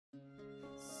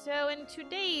So in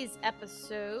today's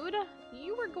episode,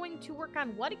 you were going to work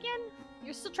on what again?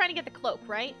 You're still trying to get the cloak,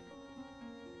 right?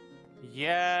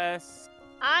 Yes.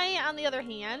 I, on the other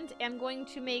hand, am going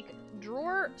to make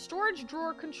storage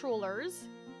drawer controllers.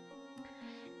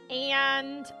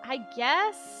 And I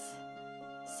guess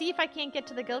see if I can't get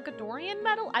to the Gilgadorian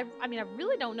metal. I mean, I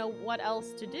really don't know what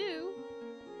else to do.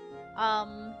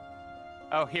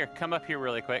 Oh, here, come up here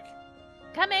really quick.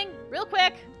 Coming, real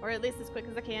quick, or at least as quick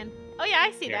as I can. Oh yeah,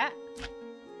 I see Here. that.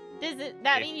 Does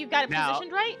that mean you've got it Now,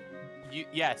 positioned right?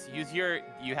 Yes, you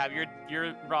have your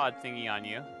rod thingy on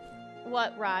you.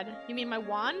 What rod? You mean my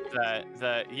wand?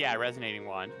 Yeah, resonating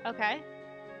wand. Okay.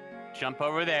 Jump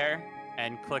over there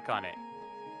and click on it.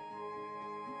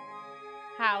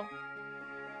 How?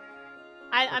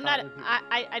 I'm not.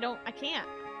 I can't.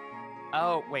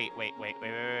 Oh, wait.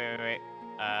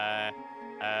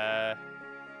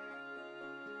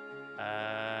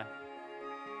 I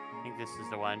think this is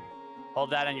the one.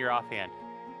 Hold that in your offhand.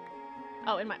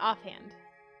 Oh, in my offhand.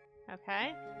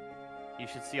 Okay. You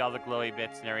should see all the glowy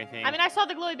bits and everything. I mean, I saw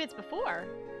the glowy bits before.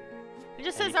 It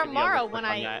just And says you should be able to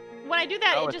R.LUM.R click when I do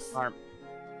that. Oh, It it's just.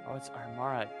 Oh, it's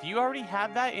R.LUM.R. Do you already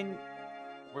have that in?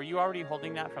 Were you already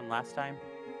holding that from last time?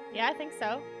 Yeah, I think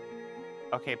so.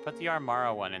 Okay, put the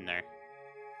R.LUM.R one in there.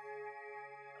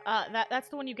 That's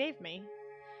the one you gave me.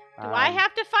 Do I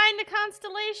have to find the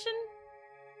constellation?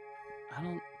 I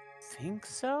don't think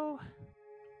so.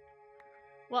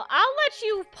 Well, I'll let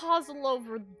you puzzle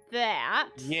over that.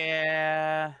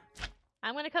 Yeah.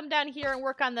 I'm gonna come down here and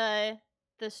work on the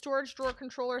storage drawer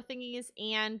controller thingies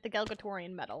and the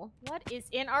Gelgatorian metal. What is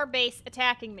in our base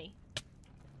attacking me?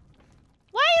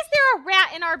 Why is there a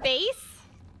rat in our base?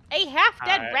 A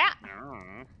half-dead rat.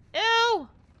 Ew!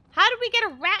 How did we get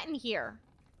a rat in here?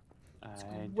 I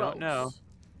don't know.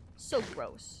 So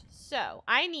gross. So,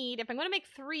 I need, if I'm going to make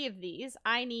 3 of these,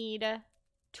 I need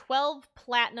 12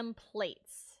 platinum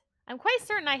plates. I'm quite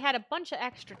certain I had a bunch of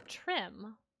extra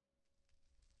trim.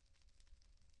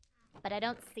 But I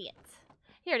don't see it.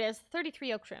 Here it is,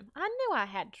 33 oak trim. I knew I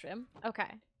had trim. Okay.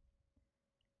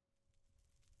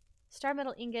 Star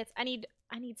metal ingots. I need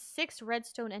 6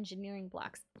 redstone engineering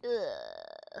blocks.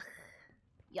 Ugh.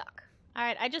 Yuck.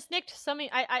 Alright, I just nicked so many.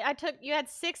 I took, you had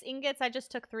 6 ingots, I just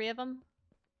took 3 of them.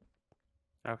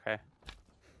 Okay.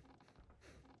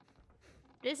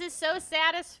 This is so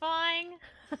satisfying.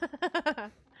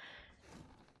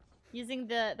 Using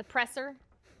the presser.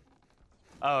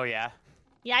 Oh, yeah.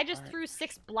 Yeah, I just threw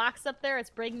 6 blocks up there. It's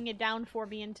breaking it down for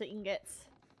me into ingots.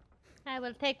 I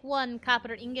will take 1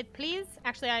 copper ingot, please.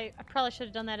 Actually, I probably should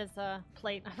have done that as a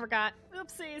plate. I forgot.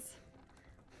 Oopsies.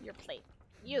 Your plate.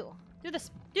 You. Do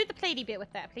the platey bit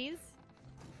with that, please.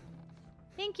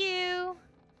 Thank you.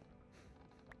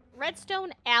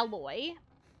 Redstone alloy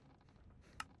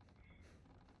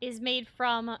is made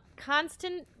from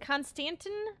Constantin,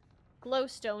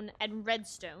 glowstone, and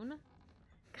redstone.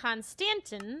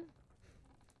 Constantin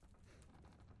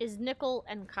is nickel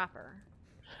and copper.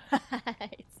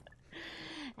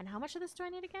 And how much of this do I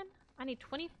need again? I need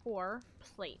 24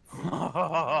 plates.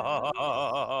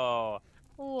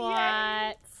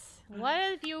 What? What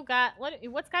have you got?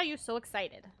 What's got you so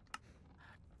excited?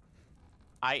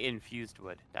 I infused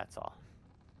wood, that's all.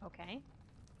 Okay.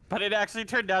 But it actually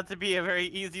turned out to be a very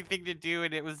easy thing to do,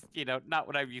 and it was, not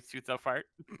what I'm used to so far.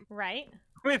 Right.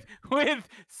 with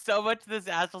so much of this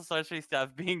Astral Sorcery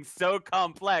stuff being so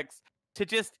complex, to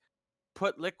just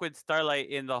put liquid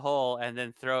starlight in the hole and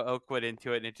then throw oak wood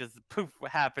into it, and it just poof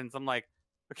happens. I'm like,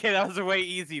 okay, that was way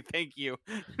easy. Thank you.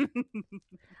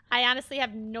 I honestly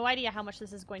have no idea how much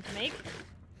this is going to make.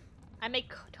 I may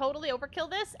totally overkill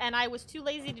this, and I was too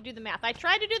lazy to do the math. I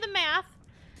tried to do the math,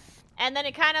 and then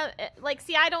it kind of,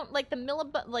 see, I don't like the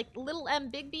little m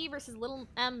big B versus little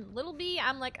m little b.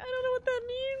 I'm like, I don't know what that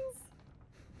means.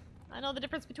 I know the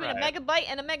difference between a megabyte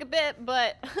and a megabit,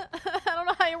 but I don't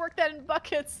know how you work that in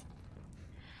buckets.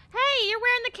 Hey, you're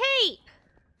wearing the cape!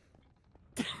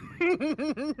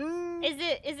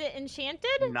 Is it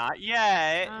enchanted? Not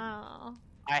yet. Oh.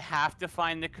 I have to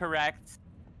find the correct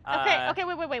Okay,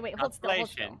 wait. Hold still.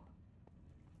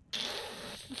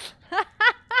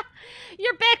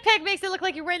 Your backpack makes it look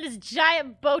like you're wearing this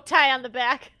giant bow tie on the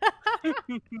back.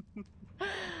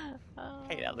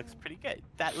 Hey, that looks pretty good.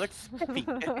 That looks spiffy.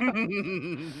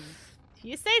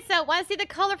 You say so. Want to see the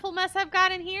colorful mess I've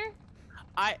got in here?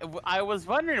 I was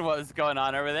wondering what was going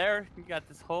on over there. You got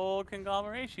this whole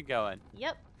conglomeration going.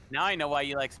 Yep. Now I know why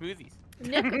you like smoothies.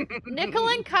 Nickel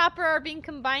and copper are being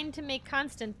combined to make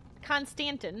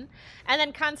Constantin, and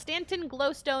then Constantin,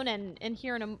 glowstone, and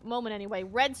here in a moment anyway,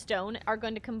 redstone are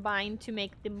going to combine to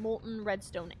make the molten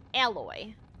redstone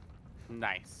alloy.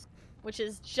 Nice. which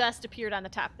is just appeared on the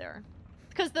top there.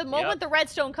 Because the moment the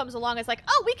redstone comes along, it's like,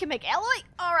 oh, we can make alloy?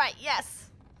 All right, yes.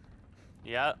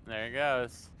 Yep, there it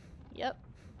goes. Yep.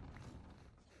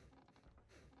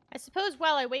 I suppose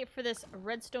while I wait for this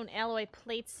redstone alloy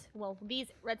plates, well, these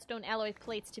redstone alloy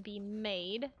plates to be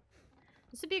made,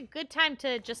 this would be a good time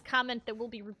to just comment that we'll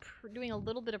be doing a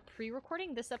little bit of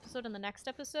pre-recording this episode and the next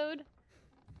episode.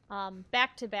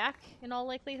 Back to back, in all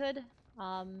likelihood.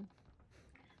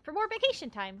 For more vacation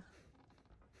time.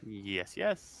 Yes,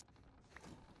 yes.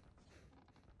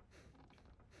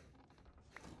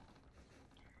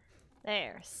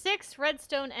 There. 6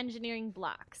 redstone engineering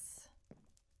blocks.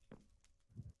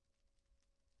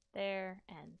 There,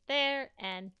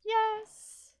 and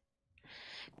yes!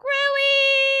 Gooey!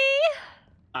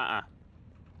 Uh-uh.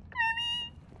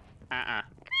 Uh-uh.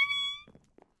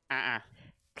 Uh-uh.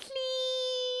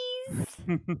 Please!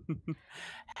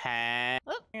 Hang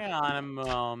on a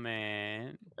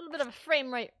moment. A little bit of a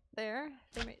frame rate there.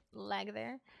 Frame rate lag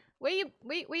there. Where you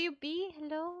be?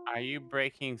 Hello? Are you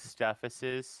breaking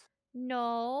stuffuses?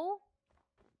 No.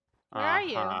 Where are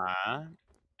you?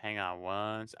 Hang on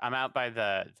once. I'm out by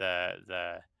the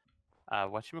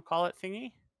whatchamacallit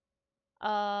thingy?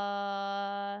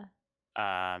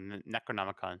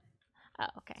 Necronomicon. Oh,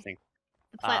 okay. Thing.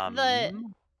 The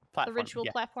platform, ritual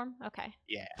platform? Okay.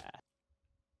 Yeah. I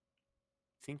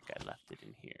think I left it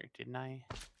in here, didn't I?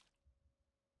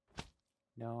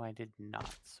 No, I did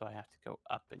not, so I have to go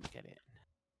up and get it.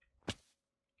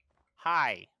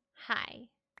 Hi. Hi.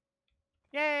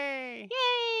 Yay!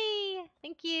 Yay!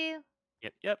 Thank you.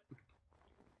 Yep.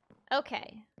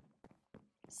 Okay.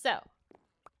 So,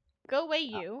 go away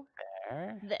you.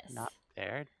 There. This. Not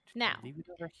there. Now, leave it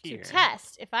over here. to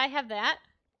test if I have that.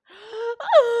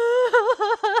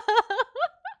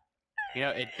 You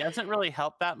know, it doesn't really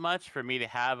help that much for me to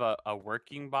have a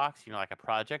working box, you know, like a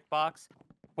project box,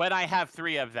 when I have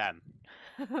 3 of them.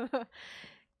 Groovy, it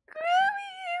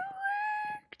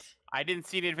worked! I didn't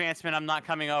see the advancement. I'm not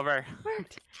coming over.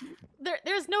 Worked.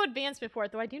 There's no advancement for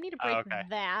it, though. I do need to break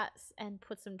that and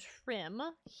put some trim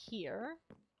here.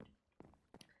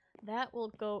 That will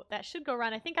go. That should go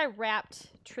around. I think I wrapped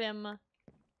trim.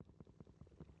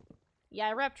 Yeah,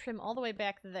 I wrapped trim all the way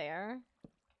back there.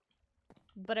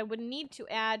 But I would need to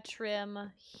add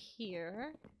trim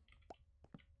here.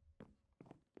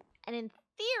 And in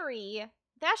theory,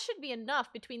 that should be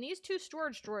enough between these 2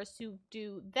 storage drawers to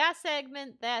do that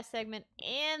segment,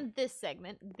 and this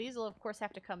segment. These will, of course,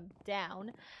 have to come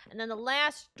down. And then the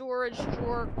last storage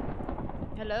drawer...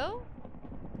 Hello?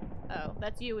 Oh,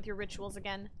 that's you with your rituals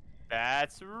again.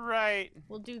 That's right.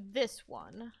 We'll do this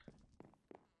one.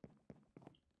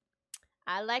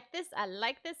 I like this, I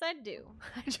do.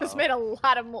 I just made a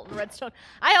lot of molten redstone.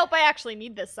 I hope I actually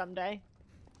need this someday.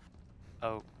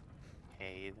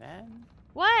 Okay, then.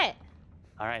 What?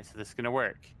 Alright, so this is gonna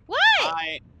work. What?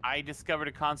 I discovered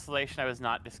a constellation I was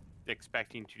not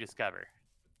expecting to discover.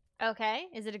 Okay,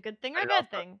 is it a good thing or a bad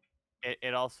thing?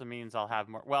 It also means I'll have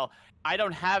more. Well, I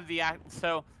don't have the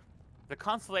so the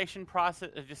constellation process,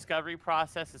 the discovery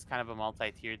process is kind of a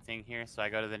multi-tiered thing here. So I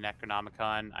go to the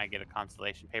Necronomicon, I get a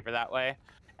constellation paper that way,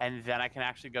 and then I can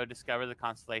actually go discover the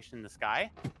constellation in the sky.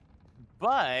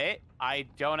 But I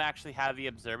don't actually have the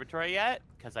observatory yet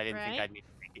because I didn't think I'd need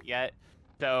to make it yet.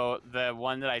 So the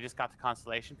one that I just got the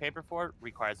constellation paper for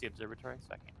requires the observatory,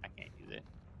 so I can't use it.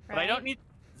 But I don't need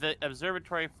the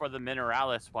observatory for the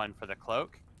Mineralis one for the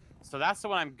cloak. So that's the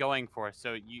one I'm going for.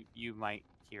 So you might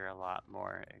hear a lot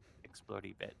more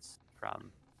explodey bits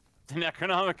from the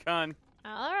Necronomicon.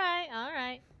 All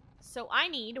right. So I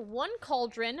need 1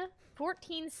 cauldron,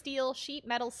 14 steel sheet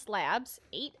metal slabs,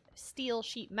 8 steel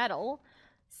sheet metal,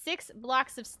 6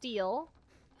 blocks of steel,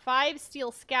 5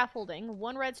 steel scaffolding,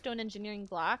 1 redstone engineering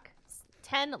block,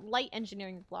 10 light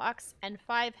engineering blocks, and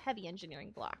 5 heavy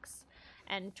engineering blocks,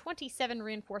 and 27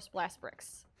 reinforced blast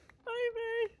bricks.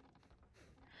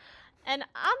 And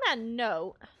on that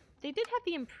note, they did have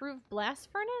the improved blast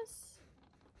furnace.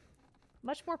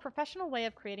 Much more professional way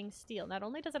of creating steel. Not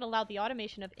only does it allow the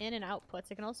automation of in and outputs,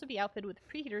 it can also be outfitted with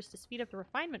preheaters to speed up the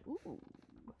refinement. Ooh.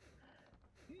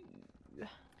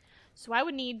 So I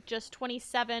would need just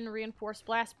 27 reinforced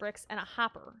blast bricks and a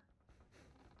hopper.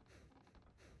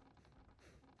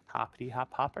 Hoppity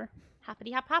hop hopper?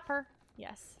 Hoppity hop hopper.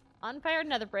 Yes. Unfired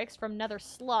nether bricks from nether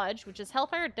sludge, which is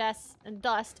hellfire dust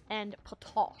and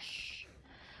potash.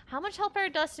 How much hellfire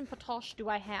dust and potash do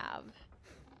I have?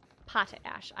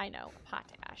 Potash. I know.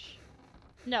 Potash.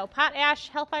 No, potash,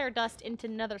 hellfire dust into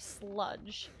nether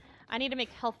sludge. I need to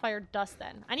make hellfire dust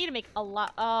then. I need to make a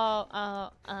lot.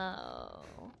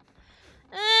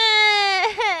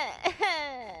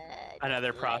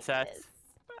 Another process.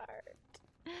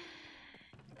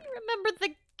 remember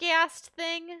the ghast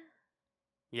thing?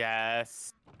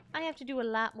 Yes. I have to do a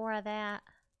lot more of that.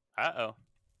 Uh-oh.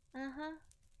 Uh-huh.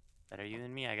 Better you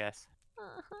than me, I guess.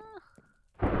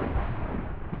 Uh-huh.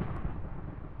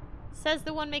 Says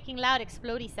the one making loud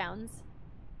explodey sounds.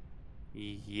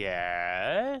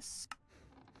 Yes.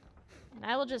 And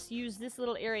I will just use this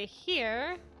little area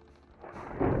here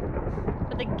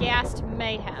for the ghast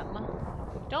mayhem.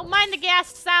 Don't mind the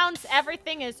ghast sounds.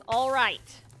 Everything is all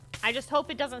right. I just hope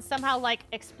it doesn't somehow, like,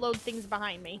 explode things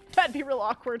behind me. That'd be real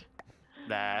awkward.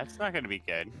 That's not gonna be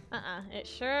good. It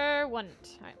sure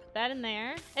wouldn't. Alright, put that in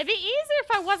there. It'd be easier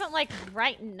if I wasn't, like,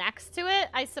 right next to it.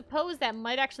 I suppose that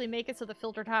might actually make it so the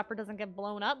filter topper doesn't get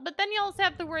blown up. But then you also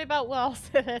have to worry about, well,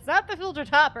 if it's not the filter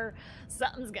topper,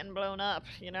 something's getting blown up,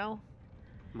 you know?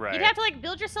 Right. You'd have to, like,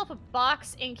 build yourself a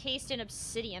box encased in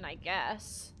obsidian, I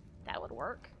guess. That would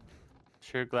work.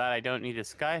 Sure glad I don't need a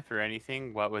sky for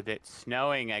anything. What with it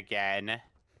snowing again?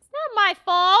 It's not my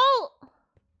fault!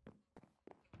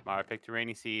 Mar picked a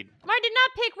rainy seed. Mar did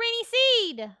not pick rainy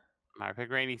seed! Mar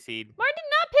picked rainy seed. Mar did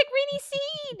not pick rainy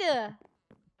seed!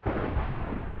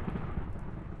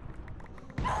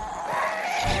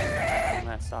 One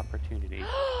last opportunity.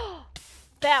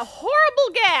 That horrible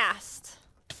ghast!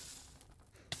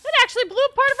 It actually blew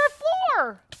up part of our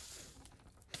floor!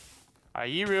 Are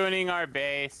you ruining our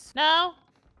base? No.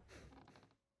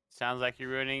 Sounds like you're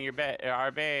ruining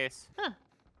our base. Huh.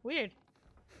 Weird.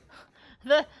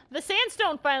 The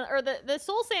sandstone finally, or the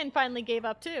soul sand finally gave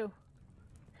up too.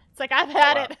 It's like, I've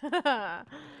had it.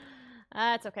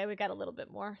 That's okay, we got a little bit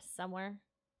more somewhere.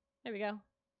 There we go.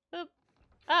 Boop.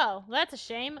 Oh, that's a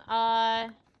shame. I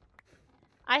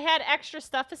had extra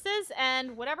stuffuses,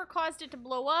 and whatever caused it to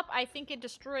blow up, I think it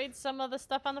destroyed some of the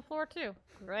stuff on the floor too.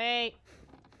 Great.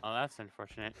 Oh, that's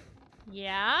unfortunate.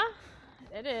 Yeah,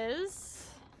 it is.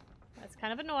 That's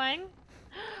kind of annoying.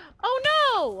 Oh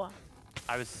no!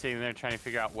 I was sitting there trying to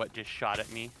figure out what just shot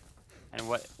at me. And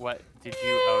what did you...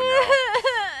 Oh,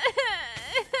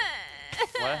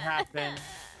 no. What happened?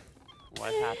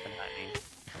 What happened, honey?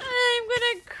 I'm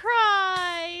gonna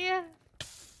cry.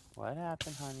 What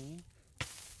happened, honey?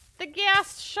 The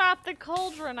gas shot the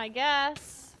cauldron, I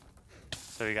guess.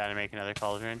 So we gotta make another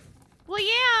cauldron? Well,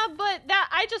 yeah, but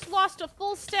I just lost a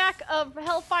full stack of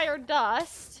hellfire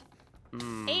dust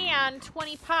and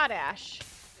 20 potash.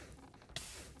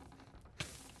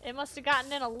 It must have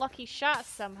gotten in a lucky shot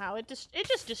somehow. It just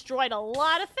destroyed a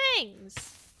lot of things.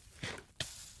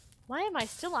 Why am I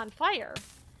still on fire?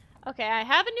 Okay, I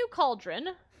have a new cauldron.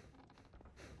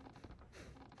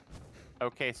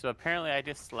 Okay, so apparently I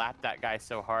just slapped that guy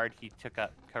so hard he took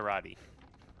up karate.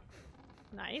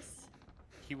 Nice.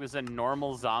 He was a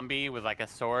normal zombie with like a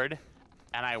sword,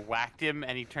 and I whacked him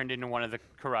and he turned into one of the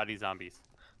karate zombies.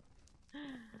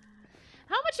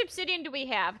 How much obsidian do we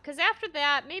have? Because after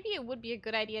that, maybe it would be a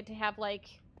good idea to have,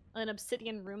 like, an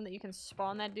obsidian room that you can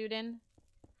spawn that dude in.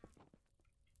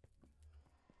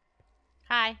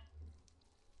 Hi.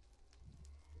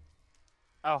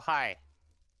 Oh, hi.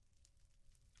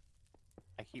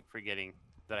 I keep forgetting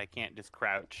that I can't just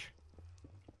crouch.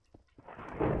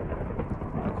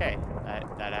 Okay,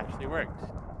 that actually worked.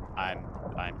 I'm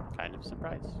kind of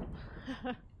surprised.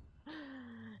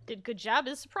 Did good job,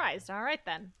 is surprised. All right,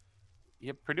 then.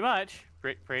 Yep, pretty much.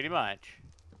 Pretty much.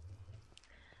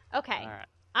 Okay. All right.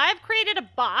 I've created a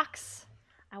box.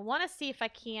 I want to see if I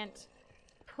can't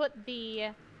put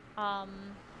the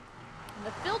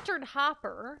filtered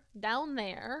hopper down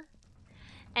there.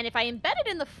 And if I embed it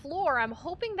in the floor, I'm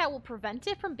hoping that will prevent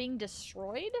it from being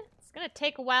destroyed. It's going to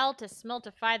take a while to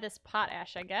smeltify this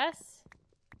potash, I guess.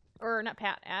 Or not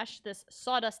potash, this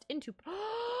sawdust into...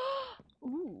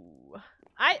 Ooh.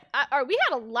 We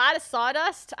had a lot of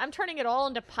sawdust. I'm turning it all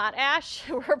into potash.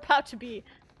 We're about to be...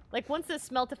 Like, once this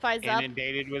smeltifies up...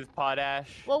 Inundated with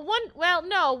potash? Well,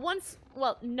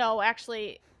 no,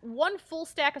 actually, one full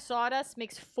stack of sawdust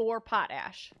makes 4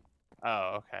 potash.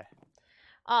 Oh, okay.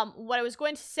 What I was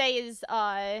going to say is,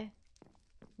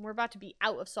 we're about to be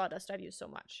out of sawdust. I've used so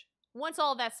much. Once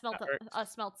all of that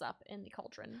smelts up in the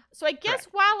cauldron. So I guess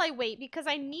while I wait, because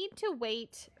I need to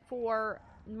wait for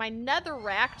my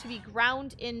netherrack to be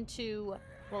ground into,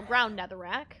 well, ground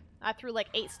netherrack. I threw like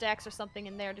 8 stacks or something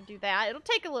in there to do that. It'll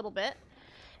take a little bit.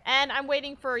 And I'm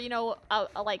waiting for, you know,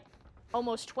 like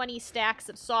almost 20 stacks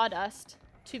of sawdust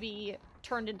to be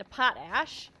turned into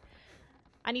potash.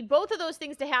 I need both of those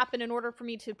things to happen in order for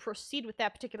me to proceed with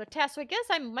that particular task. So I guess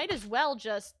I might as well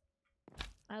just...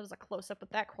 That was a close-up with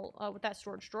that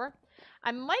storage drawer.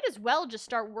 I might as well just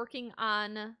start working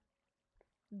on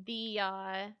the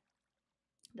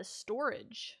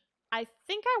storage. I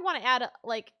think I want to add,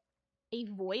 like, a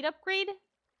void upgrade.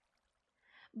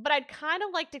 But I'd kind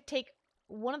of like to take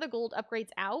one of the gold upgrades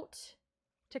out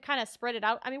to kind of spread it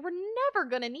out. I mean, we're never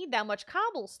going to need that much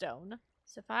cobblestone.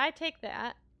 So if I take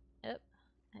that and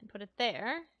put it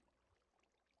there,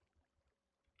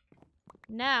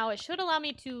 now it should allow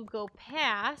me to go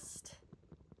past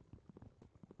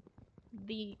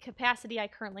the capacity I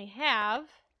currently have,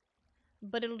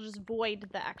 but it'll just void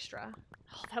the extra.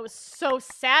 Oh, that was so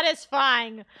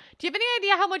satisfying. Do you have any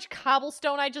idea how much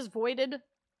cobblestone I just voided?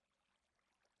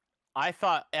 I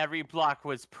thought every block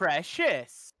was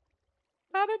precious.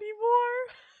 Not anymore.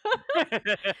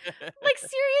 Like,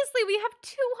 seriously, we have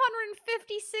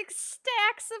 256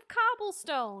 stacks of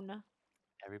cobblestone.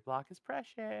 Every block is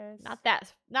precious. Not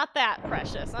that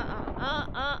precious.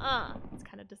 It's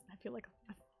kind of just, I feel like,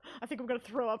 I think I'm gonna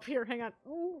throw up here. Hang on.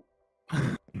 Ooh.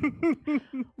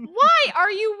 Why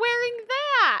are you wearing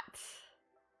that?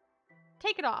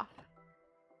 Take it off.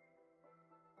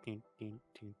 Take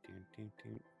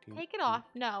it off.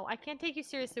 No, I can't take you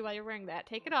seriously while you're wearing that.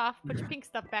 Take it off. Put your pink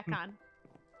stuff back on.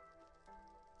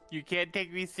 You can't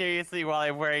take me seriously while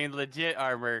I'm wearing legit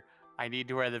armor. I need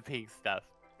to wear the pink stuff.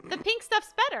 The pink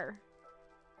stuff's better.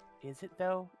 Is it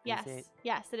though? Yes. Is it?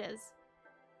 Yes, it is.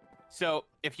 So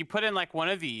if you put in like one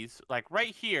of these, like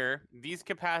right here, these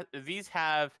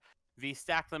have the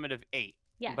stack limit of 8.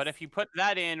 Yes. But if you put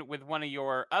that in with one of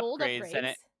your upgrades,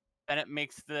 then it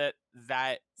makes that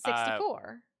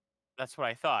 64. That's what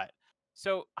I thought.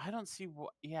 So I don't see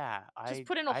what. Yeah, just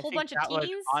put in a whole bunch of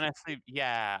teenies.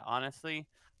 Honestly,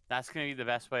 that's gonna be the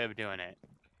best way of doing it.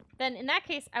 Then in that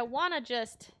case, I want to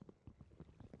just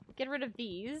get rid of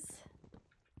these.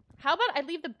 How about I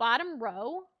leave the bottom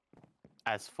row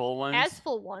as full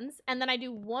ones? And then I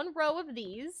do one row of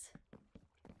these.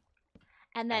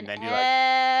 And then like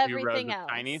everything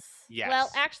else. Tinies? Yes. Well,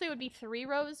 actually, it would be 3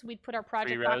 rows. We'd put our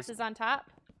project boxes on top.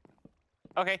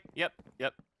 Okay, yep.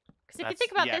 Because if you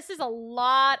think about this, is a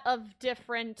lot of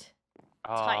different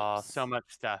types. So much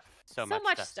stuff. So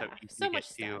much stuff.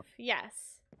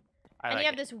 Yes. And you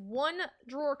have this one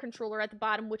drawer controller at the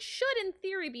bottom, which should, in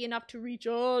theory, be enough to reach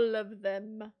all of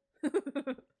them.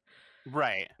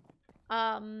 Right. Do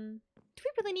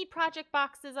we really need project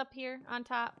boxes up here on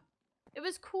top? It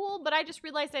was cool, but I just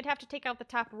realized I'd have to take out the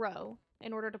top row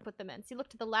in order to put them in. So you look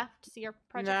to the left to see our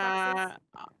project boxes.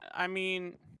 I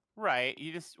mean, right.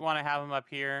 You just want to have them up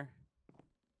here.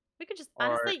 We could just,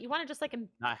 honestly, you want to just like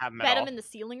not have them embed them in the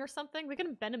ceiling or something? We could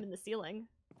embed them in the ceiling.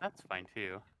 That's fine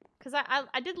too. Because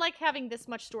I did like having this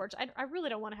much storage. I really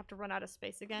don't want to have to run out of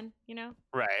space again, you know?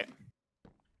 Right.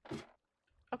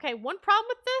 Okay, one problem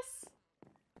with this.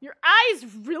 Your eyes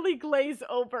really glaze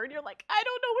over, and you're like, I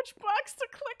don't know which box to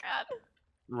click on.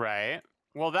 Right.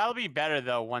 Well, that'll be better,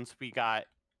 though, once we got,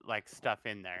 like, stuff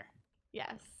in there.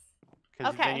 Yes.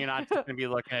 Because then you're not just going to be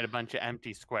looking at a bunch of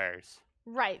empty squares.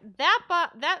 Right. That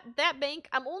bank,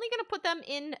 I'm only going to put them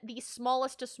in the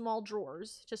smallest to small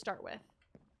drawers to start with.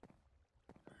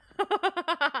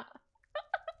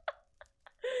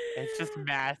 It's just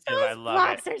massive. Those I love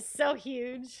blocks it. are so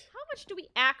huge. How much do we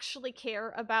actually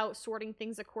care about sorting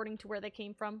things according to where they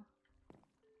came from?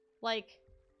 Like,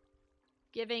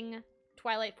 giving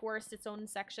Twilight Forest its own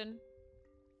section?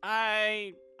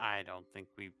 I don't think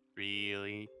we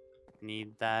really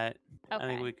need that. Okay. I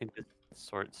think we can just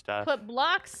sort stuff. Put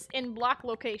blocks in block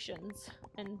locations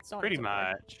and so on. Pretty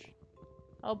much.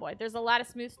 Oh boy, there's a lot of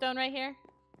smooth stone right here.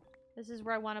 This is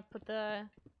where I want to put the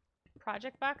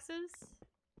project boxes.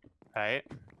 Right.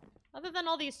 Other than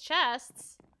all these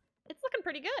chests, it's looking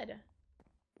pretty good.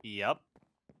 Yep.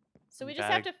 So we just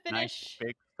have to finish... Nice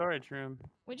big storage room.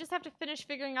 We just have to finish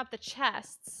figuring out the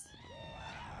chests.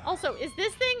 Also, is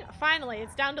this thing... Finally,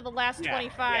 it's down to the last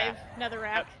 25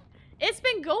 netherrack. Yep. It's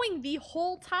been going the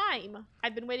whole time.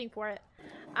 I've been waiting for it.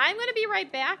 I'm going to be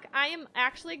right back. I am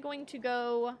actually going to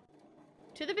go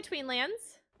to the Between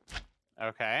Lands.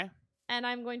 Okay. And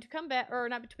I'm going to come back... Or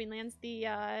not Between Lands, the...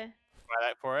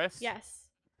 Twilight Forest? Yes.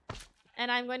 And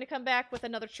I'm going to come back with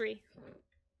another tree.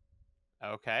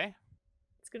 Okay.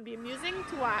 It's going to be amusing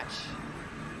to watch.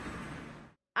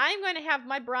 I'm going to have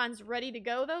my bronze ready to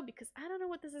go, though, because I don't know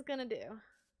what this is going to do.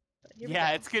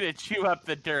 Yeah, it's going to chew up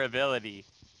the durability.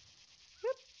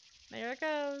 Whoop. There it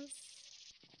goes.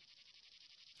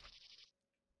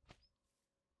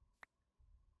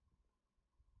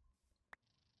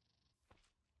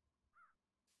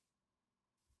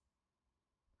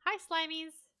 Hi,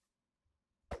 Slimies.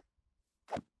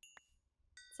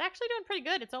 It's actually doing pretty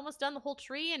good. It's almost done the whole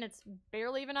tree, and it's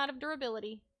barely even out of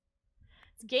durability.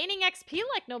 It's gaining XP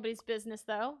like nobody's business,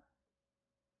 though.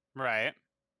 Right.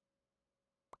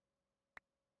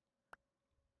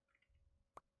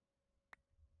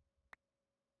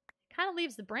 Kind of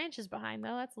leaves the branches behind,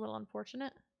 though. That's a little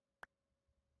unfortunate.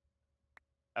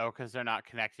 Oh, because they're not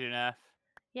connected enough?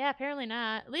 Yeah, apparently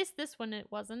not. At least this one it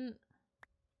wasn't.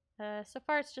 So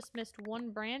far it's just missed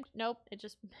one branch. Nope, it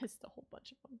just missed a whole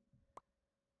bunch of them.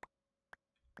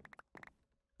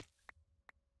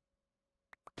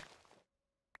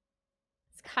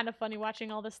 It's kind of funny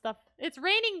watching all this stuff. It's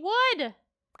raining wood!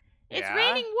 It's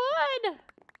raining wood!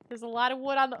 There's a lot of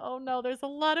wood on the... Oh no, there's a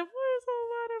lot of wood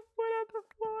on the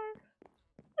floor.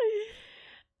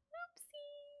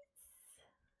 Oopsies.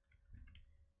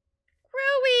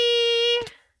 Gruey!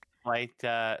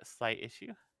 Slight issue?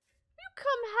 You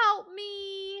come help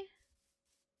me!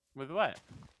 With what?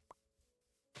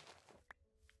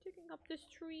 Digging up this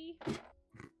tree.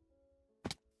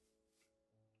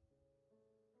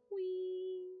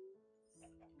 Whee.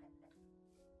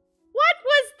 What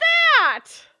was that?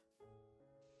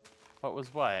 What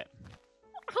was what?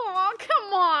 Oh,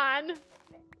 come on.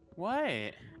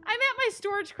 What? I'm at my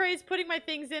storage crates putting my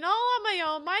things in all on my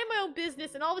own, mind my own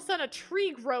business, and all of a sudden a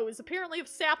tree grows. Apparently a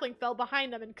sapling fell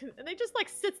behind them, and they just like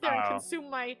sits there and consume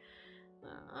my...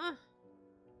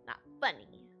 not funny.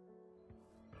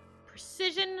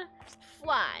 Precision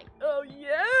flying. Oh,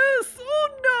 yes! Oh,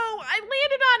 no! I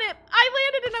landed on it! I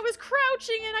landed and I was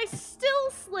crouching and I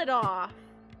still slid off.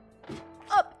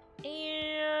 Up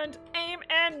and aim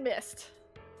and missed.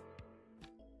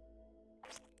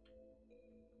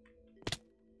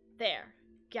 There.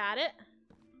 Got it.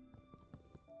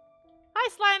 Hi,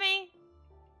 Slimy!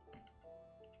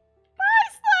 Bye,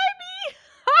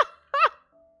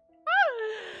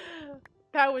 Slimy!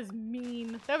 That was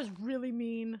mean. That was really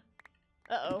mean.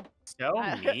 Uh-oh. So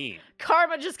mean.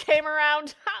 Karma just came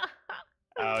around.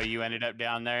 Oh, you ended up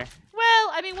down there?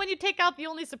 Well, I mean, when you take out the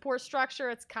only support structure,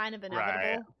 it's kind of inevitable.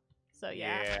 Right. So,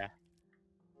 yeah. Yeah.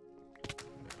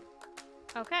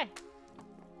 Okay.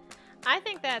 I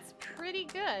think that's pretty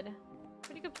good.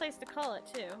 Pretty good place to call it,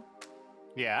 too.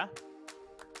 Yeah?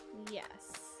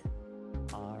 Yes.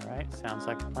 Alright, sounds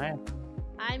like a plan.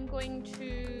 I'm going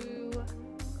to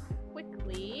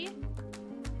quickly...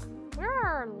 Where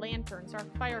are our lanterns? Our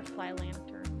firefly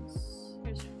lanterns.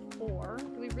 Here's 4.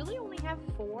 Do we really only have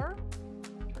 4?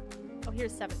 Oh,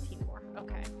 here's 17 more.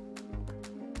 Okay.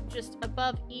 Just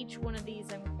above each one of these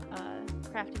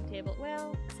crafting table.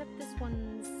 Well, except this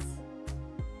one's...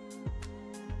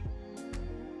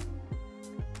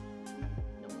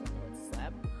 No, it's a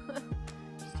slab.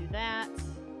 Just do that.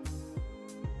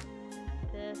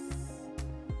 This.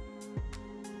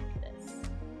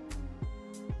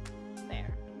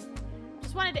 There.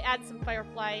 Just wanted to add some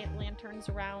firefly lanterns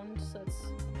around so it's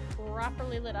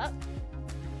properly lit up.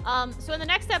 So in the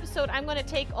next episode, I'm going to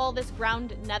take all this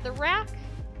ground netherrack.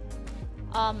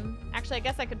 Actually, I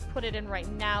guess I could put it in right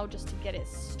now just to get it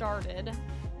started.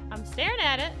 I'm staring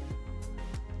at it.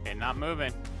 And not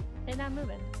moving. They're not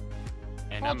moving.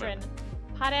 And Cauldron.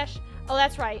 Potash. Oh,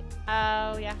 that's right.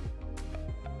 Oh, yeah.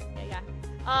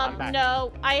 Yeah.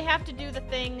 No, I have to do the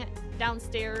thing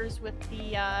downstairs with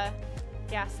the,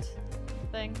 ghast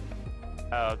thing.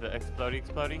 Oh, the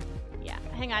exploding? Yeah,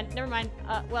 hang on. Never mind.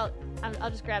 Well,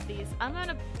 I'll just grab these. I'm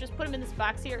gonna just put them in this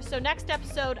box here. So next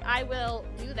episode, I will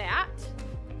do that.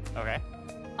 Okay.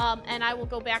 And I will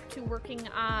go back to working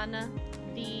on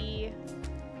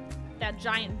that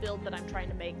giant build that I'm trying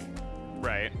to make.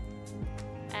 Right.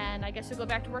 And I guess we'll go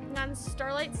back to working on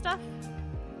Starlight stuff.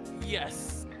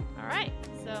 Yes. All right.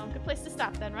 So good place to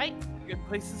stop then, right? Good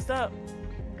place to stop.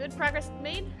 Good progress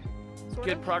made.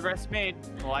 Good progress made.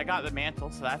 Well, I got the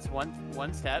mantle, so that's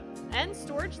one step. And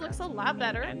storage looks a lot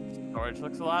better. And storage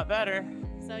looks a lot better.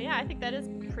 So yeah, I think that is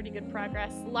pretty good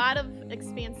progress. A lot of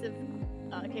expansive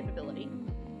capability.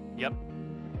 Yep.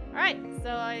 All right,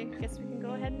 so I guess we can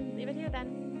go ahead and leave it here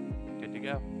then. Good to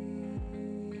go.